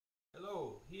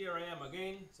welcome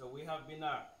again. So we have been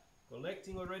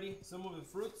collecting already some of the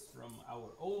fruits from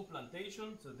our own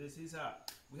plantation. So this is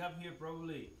we have here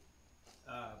probably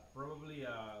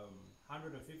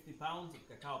 150 pounds of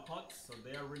cacao pods. So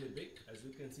they are really big, as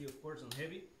you can see, of course, and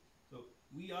heavy. So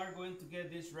we are going to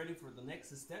get this ready for the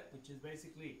next step, which is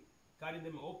basically cutting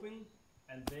them open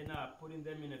and then putting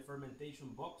them in a fermentation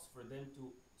box for them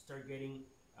to start getting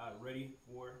ready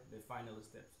for the final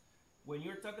steps. When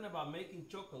you're talking about making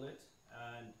chocolate,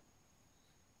 and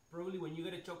probably when you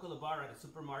get a chocolate bar at a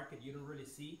supermarket, you don't really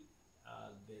see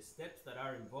the steps that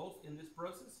are involved in this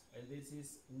process, and this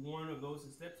is one of those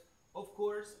steps. Of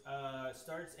course,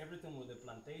 starts everything with the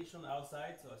plantation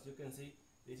outside. So as you can see,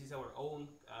 this is our own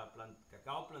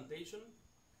cacao plantation.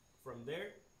 From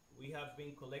there, we have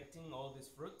been collecting all these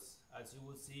fruits, as you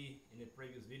will see in the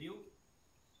previous video,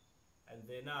 and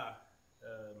then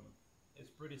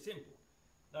it's pretty simple.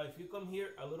 Now if you come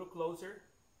here a little closer,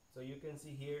 so you can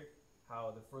see here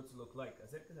how the fruits look like.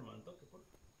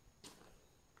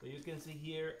 So you can see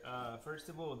here, first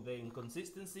of all, the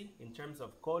inconsistency in terms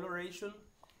of coloration,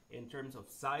 in terms of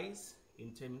size,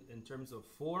 in terms of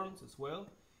forms as well.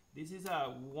 This is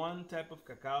one type of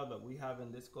cacao that we have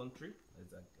in this country,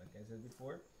 like I said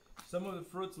before. Some of the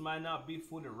fruits might not be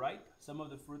fully ripe. Some of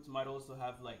the fruits might also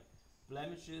have like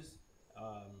blemishes,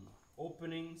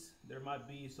 openings. There might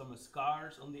be some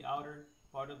scars on the outer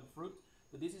part of the fruit,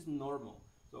 but this is normal.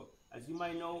 So as you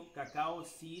might know, cacao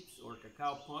seeds or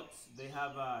cacao pods, they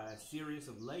have a series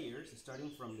of layers starting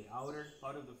from the outer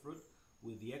part of the fruit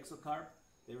with the exocarp.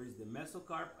 There is the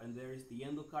mesocarp and there is the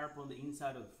endocarp on the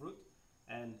inside of the fruit.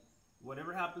 And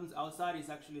whatever happens outside is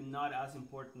actually not as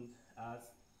important as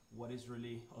what is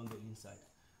really on the inside.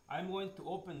 I'm going to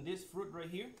open this fruit right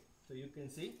here so you can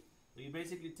see. So you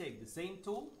basically take the same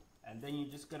tool and then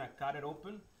you're just gonna cut it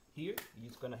open here. You're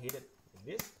just gonna hit it like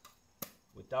this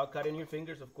without cutting your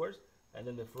fingers, of course, and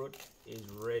then the fruit is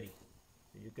ready.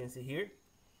 So you can see here.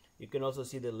 You can also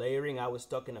see the layering I was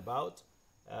talking about.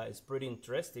 It's pretty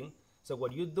interesting. So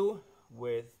what you do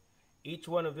with each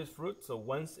one of these fruits, so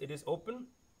once it is open,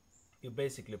 you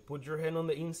basically put your hand on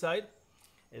the inside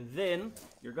and then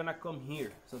you're gonna come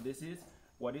here. So this is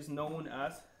what is known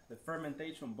as the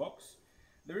fermentation box.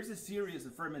 There is a series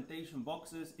of fermentation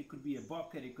boxes. It could be a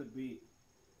bucket, it could be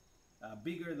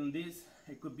bigger than this,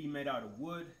 it could be made out of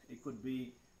wood, it could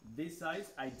be this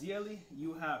size. Ideally,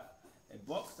 you have a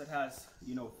box that has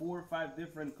 4 or 5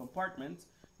 different compartments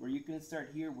where you can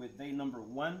start here with day number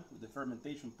 1 with the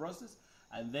fermentation process,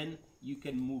 and then you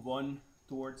can move on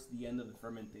towards the end of the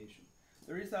fermentation.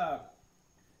 There is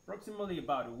approximately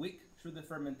about a week should the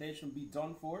fermentation be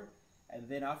done for, and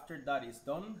then after that is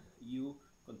done, you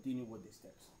continue with the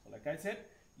steps. So like I said,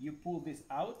 you pull this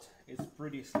out. It's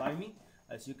pretty slimy,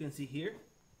 as you can see here.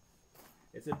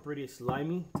 It's a pretty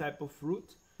slimy type of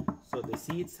fruit. So the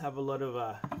seeds have a lot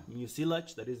of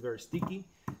mucilage that is very sticky.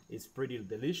 It's pretty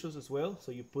delicious as well.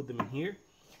 So you put them in here,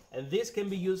 and this can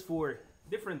be used for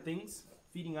different things,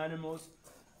 feeding animals,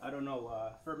 I don't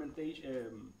know,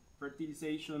 fermentation,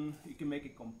 fertilization. You can make a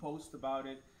compost about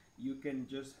it. You can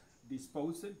just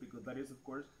dispose it, because that is of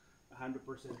course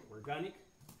 100% organic.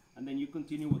 And then you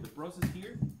continue with the process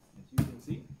here. As you can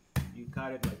see, you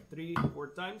cut it like 3 or 4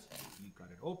 times. You cut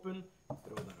it open,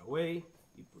 throw that away,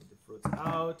 you put the fruits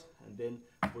out, and then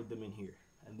put them in here.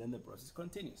 And then the process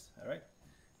continues. All right,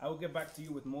 I will get back to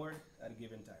you with more at a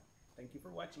given time. Thank you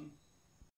for watching.